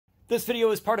This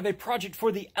video is part of a project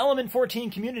for the Element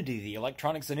 14 community, the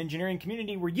electronics and engineering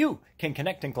community where you can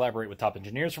connect and collaborate with top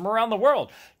engineers from around the world.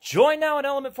 Join now at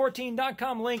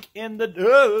element14.com, link in the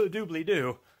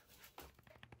doobly-doo.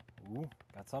 Ooh,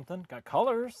 got something? Got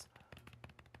colors?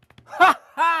 Ha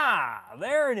ha!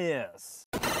 There it is!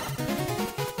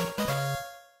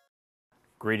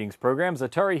 Greetings, programs.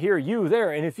 Atari here, you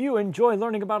there, and if you enjoy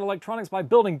learning about electronics by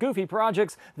building goofy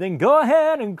projects, then go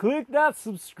ahead and click that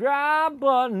subscribe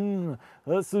button.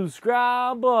 The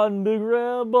subscribe button, big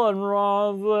red button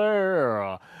right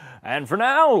there. And for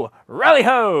now,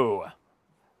 rally-ho!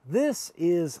 This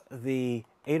is the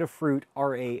Adafruit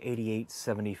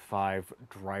RA8875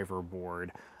 driver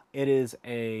board. It is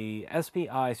a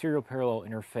SPI serial parallel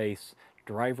interface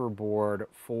driver board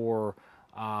for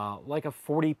like a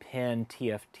 40-pin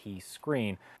TFT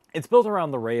screen. It's built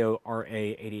around the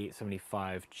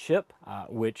RA8875 chip,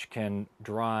 which can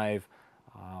drive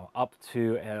up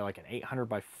to like an 800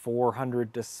 by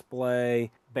 400 display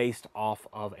based off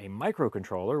of a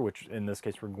microcontroller, which in this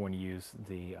case we're going to use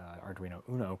the Arduino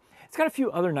Uno. It's got a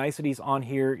few other niceties on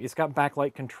here. It's got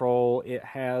backlight control. It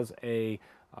has a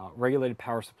regulated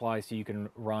power supply, so you can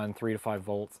run 3 to 5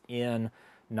 volts in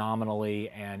nominally,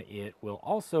 and it will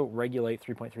also regulate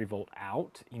 3.3 volt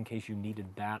out in case you needed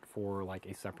that for like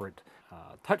a separate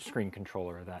touchscreen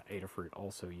controller that Adafruit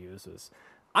also uses.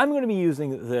 I'm going to be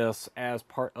using this as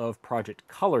part of Project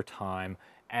Color Time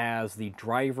as the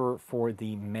driver for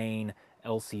the main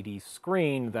LCD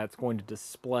screen that's going to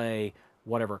display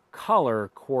whatever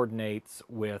color coordinates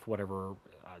with whatever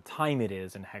time it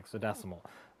is in hexadecimal.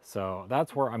 So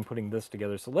that's where I'm putting this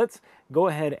together. So let's go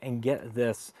ahead and get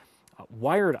this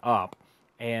wired up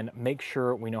and make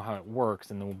sure we know how it works,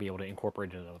 and then we'll be able to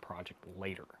incorporate it into the project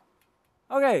later.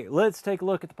 Okay, let's take a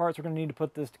look at the parts we're going to need to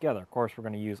put this together. Of course, we're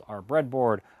going to use our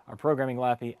breadboard, our programming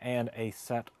lappy, and a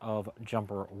set of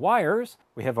jumper wires.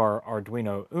 We have our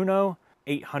Arduino Uno,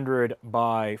 800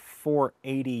 by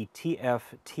 480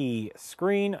 TFT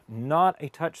screen, not a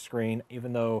touch screen,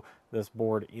 even though this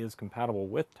board is compatible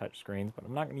with touch screens, but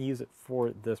I'm not going to use it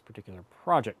for this particular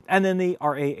project. And then the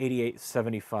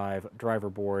RA8875 driver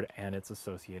board and its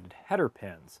associated header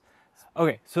pins.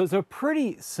 Okay, so it's a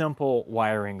pretty simple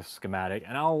wiring schematic,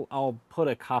 and I'll put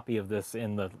a copy of this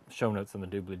in the show notes in the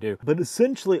doobly-doo. But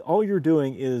essentially all you're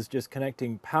doing is just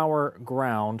connecting power,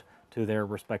 ground to their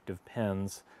respective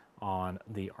pins on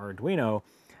the Arduino,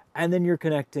 and then you're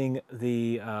connecting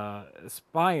the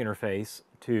SPI interface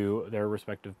to their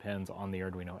respective pins on the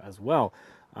Arduino as well.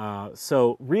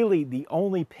 So really the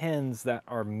only pins that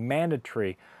are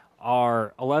mandatory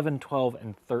are 11, 12,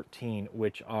 and 13,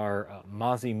 which are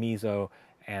Mazi, Mizo,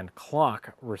 and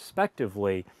clock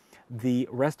respectively. The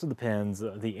rest of the pins,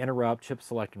 the interrupt, chip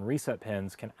select, and reset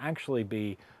pins, can actually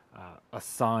be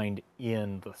assigned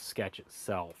in the sketch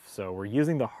itself. So we're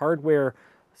using the hardware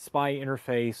SPI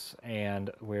interface, and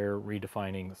we're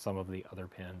redefining some of the other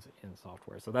pins in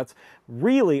software. So that's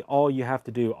really all you have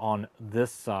to do on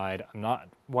this side. I'm not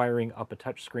wiring up a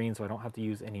touch screen, so I don't have to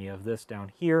use any of this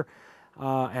down here.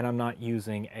 And I'm not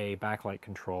using a backlight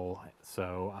control,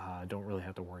 so I don't really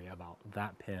have to worry about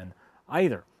that pin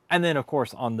either. And then, of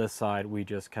course, on this side, we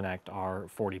just connect our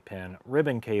 40-pin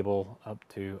ribbon cable up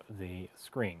to the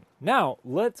screen. Now,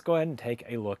 let's go ahead and take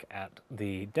a look at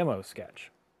the demo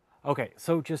sketch. Okay,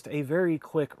 so just a very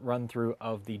quick run through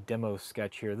of the demo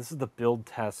sketch here. This is the build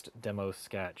test demo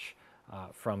sketch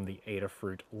from the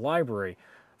Adafruit library.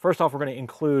 First off, we're going to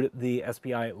include the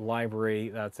SPI library.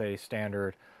 That's a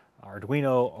standard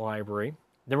Arduino library.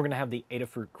 Then we're going to have the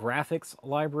Adafruit graphics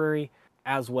library,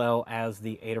 as well as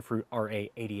the Adafruit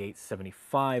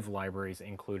RA8875 libraries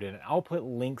included. And I'll put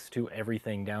links to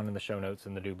everything down in the show notes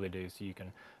in the doobly-doo so you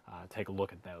can take a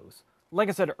look at those. Like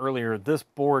I said earlier, this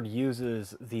board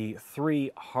uses the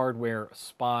 3 hardware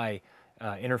SPI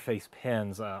interface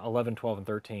pins, 11, 12, and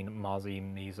 13, Mazi,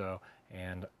 Mizo,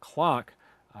 and clock,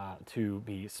 to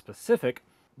be specific,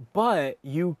 but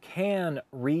you can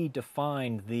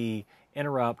redefine the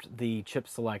interrupt, the chip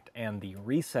select, and the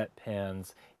reset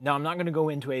pins. Now, I'm not going to go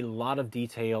into a lot of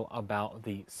detail about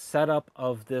the setup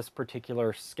of this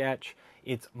particular sketch.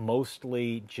 It's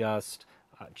mostly just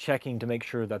checking to make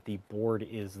sure that the board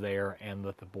is there and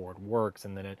that the board works,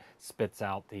 and then it spits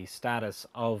out the status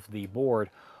of the board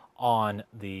on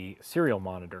the serial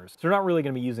monitors. So we're not really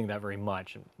going to be using that very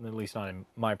much, at least not in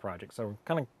my project. So we're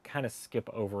going to kind of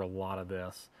skip over a lot of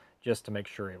this just to make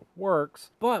sure it works.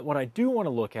 But what I do want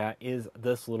to look at is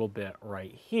this little bit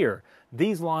right here.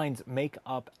 These lines make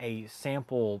up a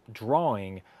sample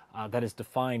drawing that is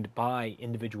defined by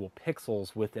individual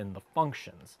pixels within the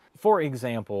functions. For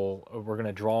example, we're going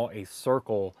to draw a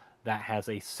circle that has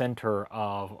a center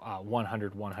of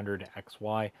 100, 100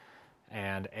 XY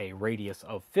and a radius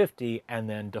of 50, and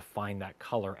then define that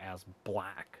color as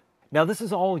black. Now this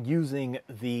is all using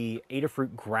the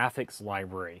Adafruit graphics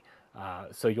library.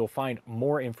 So you'll find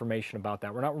more information about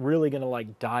that. We're not really going to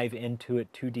like dive into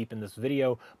it too deep in this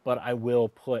video, but I will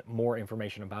put more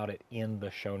information about it in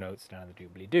the show notes down in the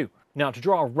doobly-doo. Now to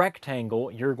draw a rectangle,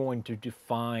 you're going to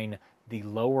define the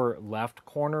lower left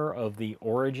corner of the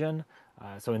origin.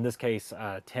 So in this case,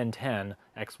 1010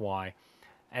 XY.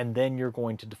 And then you're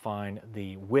going to define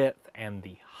the width and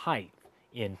the height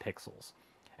in pixels.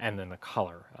 And then the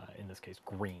color, in this case,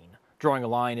 green. Drawing a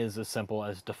line is as simple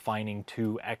as defining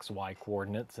two XY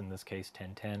coordinates, in this case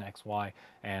 1010 XY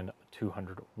and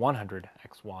 200, 100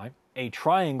 XY. A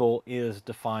triangle is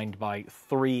defined by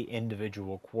three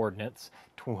individual coordinates,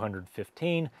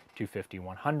 215, 250,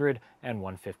 100, and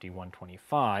 150,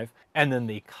 125, and then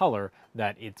the color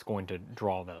that it's going to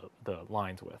draw the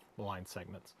lines with, the line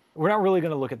segments. We're not really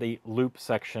going to look at the loop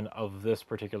section of this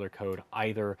particular code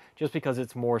either, just because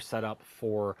it's more set up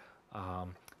for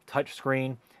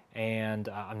touchscreen, and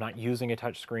I'm not using a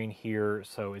touchscreen here,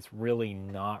 so it's really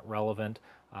not relevant,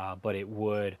 but it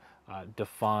would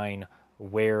define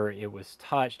where it was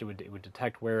touched. It would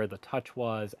detect where the touch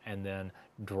was and then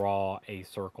draw a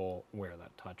circle where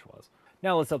that touch was.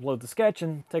 Now let's upload the sketch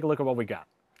and take a look at what we got.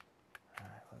 All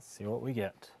right, let's see what we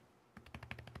get.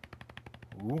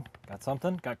 Ooh, got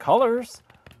something? Got colors.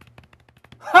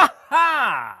 Ha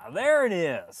ha! There it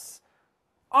is.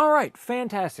 All right,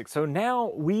 fantastic. So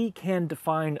now we can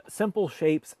define simple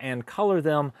shapes and color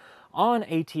them on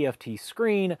a TFT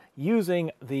screen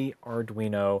using the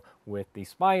Arduino with the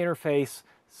SPI interface.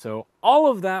 So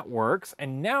all of that works,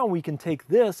 and now we can take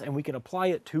this and we can apply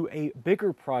it to a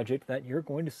bigger project that you're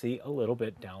going to see a little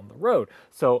bit down the road.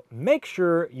 So make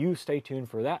sure you stay tuned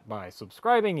for that by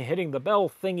subscribing, hitting the bell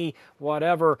thingy,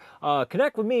 whatever.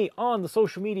 Connect with me on the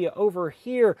social media over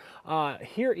here.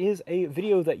 Here is a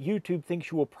video that YouTube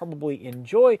thinks you will probably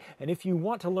enjoy, and if you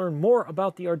want to learn more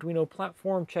about the Arduino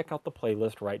platform, check out the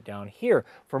playlist right down here.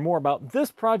 For more about this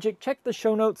project, check the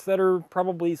show notes that are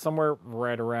probably somewhere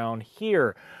right around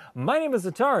here. My name is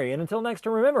Atari, and until next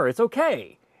time, remember, it's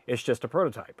okay. It's just a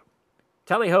prototype.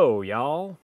 Tally-ho, y'all.